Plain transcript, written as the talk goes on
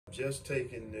Just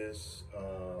taking this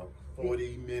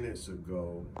 40 minutes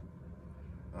ago.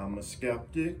 I'm a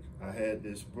skeptic. I had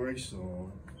this brace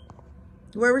on.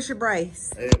 Where was your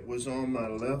brace? It was on my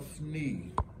left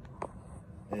knee.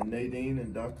 And Nadine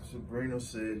and Dr. Sabrina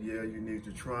said, yeah, you need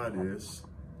to try this.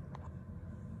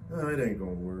 It ain't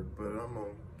gonna work, but I'm gonna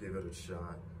give it a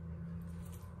shot.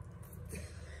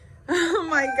 Oh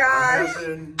my I gosh.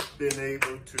 haven't been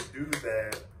able to do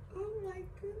that. Oh my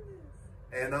goodness.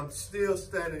 And I'm still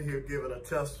standing here giving a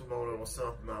testimony on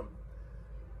something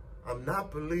I'm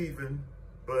not believing,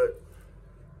 but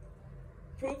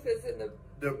Proof is in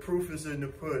the proof is in the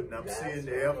pudding. I'm seeing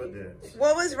the evidence.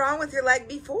 What was wrong with your leg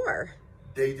before?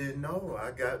 They didn't know.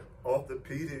 I got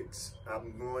orthopedics.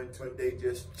 I'm going to, they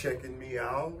just checking me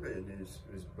out, and it's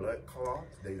blood clots.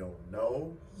 They don't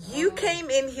know. You came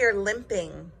in here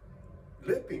limping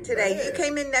Limping today. bad. You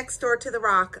came in next door to the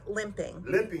Rock limping.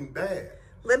 Limping bad.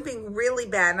 Limping really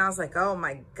bad. And I was like, oh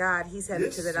my God, he's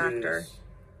headed to the doctor.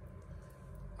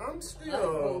 I'm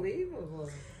still unbelievable.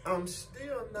 I'm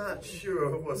still not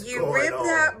sure what's You going ripped on.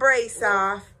 that brace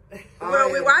off. I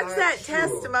Well, we am watched not that sure.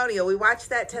 testimonial. We watched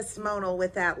that testimonial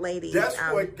with that lady. That's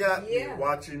what got me yeah.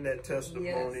 watching that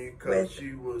testimony, because With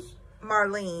she was,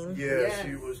 Marlene. Yes.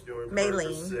 she was doing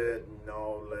Maylene. Percocet and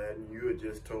all that, and you had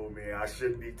just told me I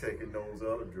shouldn't be taking those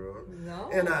other drugs. No.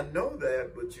 And I know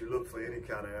that, but you look for any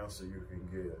kind of answer you can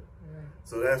get. Right.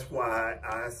 So that's why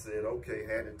I said, okay,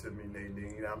 hand it to me,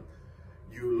 Nadine.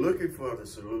 You're looking for the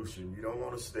solution. You don't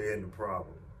want to stay in the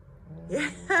problem. Yeah.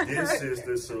 This is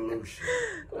the solution.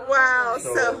 Wow.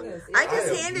 So, So I just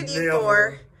have handed you never-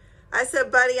 4. I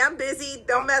said, buddy, I'm busy.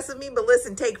 Don't mess with me. But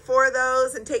listen, take 4 of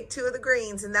those and take 2 of the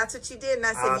greens. And that's what you did. And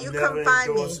I said, I've you never come find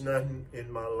me. endorsed nothing in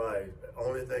my life. The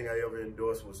only thing I ever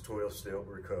endorsed was 12-step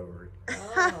recovery.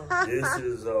 Oh. This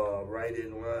is right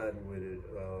in line with it.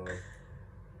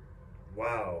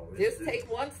 Wow. Just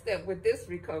take one step with this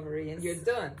recovery and you're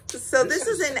done. So this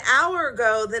is an hour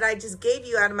ago that I just gave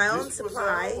you out of my own This was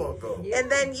supply. an hour ago. Yeah. And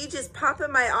then you just pop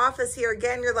in my office here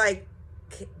again. You're like,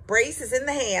 brace is in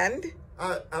the hand.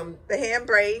 I'm The hand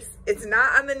brace. It's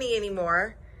not on the knee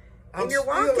anymore. And you're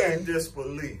still in walking.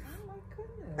 disbelief.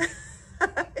 Oh my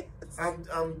goodness.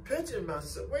 I'm pinching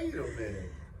myself. Wait a minute.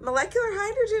 Molecular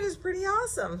hydrogen is pretty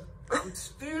awesome.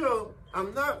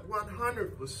 I'm not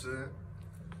 100%,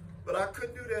 but I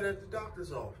couldn't do that at the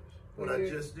doctor's office. What I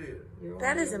just did.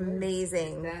 That is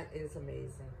amazing. That is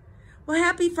amazing. Well,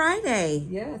 happy Friday.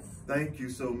 Yes. Thank you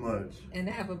so much. And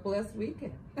have a blessed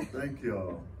weekend. Thank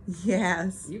y'all.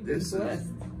 Yes. You've been This is- blessed.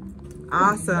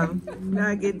 Awesome.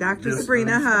 Now give Dr. Just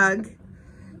Sabrina a nice. hug.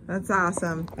 That's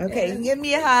awesome. Okay, give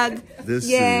me a hug. This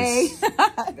Yay.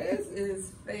 This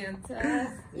is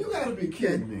fantastic. You gotta be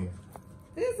kidding me.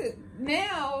 This is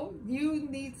now you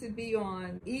need to be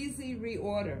on easy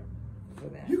reorder for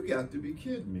that. You got to be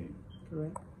kidding me.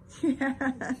 Correct.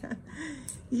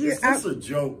 You- Is this a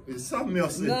joke? Is something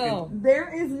else in No.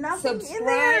 there is nothing in there.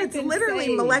 Subscribe It's and literally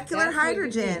save. molecular That's what you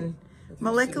hydrogen. do.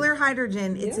 Molecular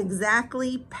hydrogen. It's Yeah.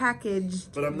 exactly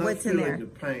packaged But I'm not what's in feeling there. the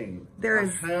pain. There I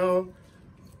is- have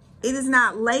It is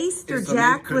not laced or it's an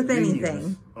jacked with inconvenience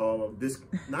anything. Of this,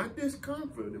 not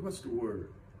discomfort. What's the word?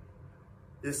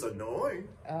 It's annoying.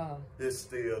 Oh, It's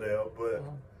still there, but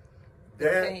oh,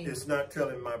 that pain. is not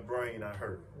telling my brain I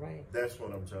hurt. right. That's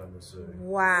what I'm trying to say.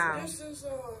 Wow. This is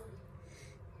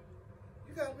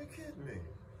you gotta be kidding me.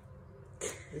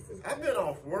 This is I've been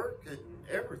off work and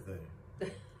everything,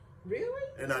 really.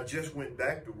 and I just went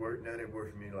back to work. Now they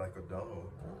work for me like a dog.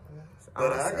 Uh-uh.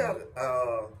 But Awesome. I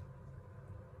got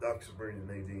Dr. Sabrina,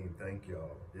 Nadine. Thank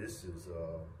y'all. This is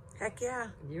Heck yeah.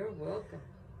 You're welcome.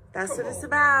 That's come what it's on,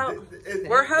 about. man.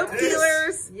 We're hope this-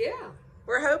 dealers. Yeah.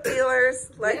 We're hope dealers.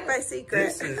 Like Yes. by secret.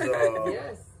 This is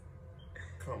Yes.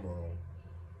 come on.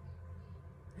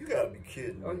 You gotta be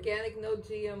kidding me. Organic, no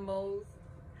GMOs.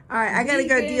 All right, I gotta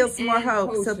go Vegan deal some more and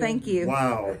hope. So kosher. thank you.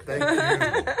 Wow, thank you.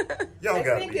 Y'all I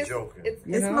gotta think be it's, joking. It's,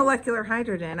 you It's know, molecular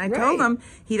hydrogen. I told Right. him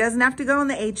he doesn't have to go on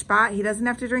the H-spot. He doesn't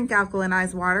have to drink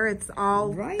alkalinized water. It's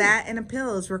all Right. that and a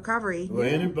pill is recovery. Well,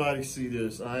 anybody see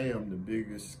this? I am the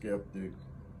biggest skeptic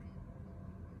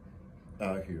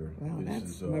out here. Wow, This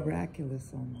that's is, miraculous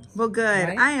almost. Well, good.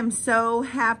 Right? I am so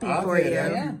happy I've for had you.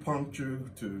 Yeah.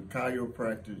 acupuncture to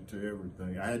chiropractic to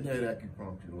everything. I hadn't had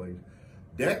acupuncture lately.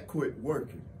 That quit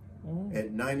working Oh,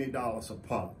 at $90 a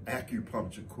pop.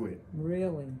 Acupuncture quit.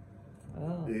 really?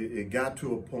 Oh. It got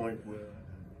to a point where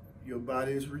your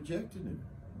body is rejecting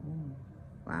it. Mm.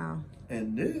 Wow.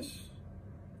 And this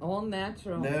All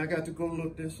natural. Now I got to go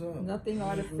look this up. Nothing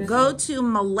artificial. Go to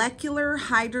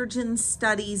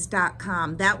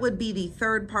molecularhydrogenstudies.com. That would be the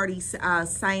third-party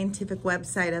scientific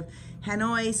website of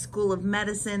Hanoi School of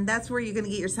Medicine. That's where you're going to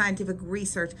get your scientific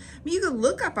research. I mean, you can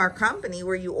look up our company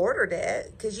where you ordered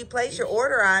it because you place your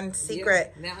order on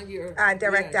secret Now you're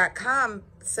direct.com.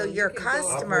 So your you can go-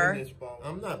 customer.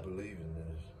 I'm not believing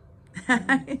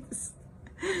this.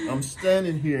 I'm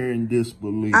standing here in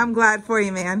disbelief. I'm glad for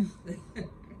you, man.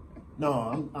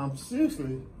 No, I'm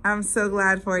seriously. I'm so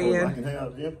glad for I you. can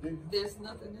have it empty. There's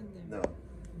nothing in there. No.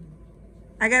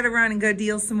 I got to run and go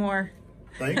deal some more.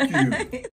 Thank you.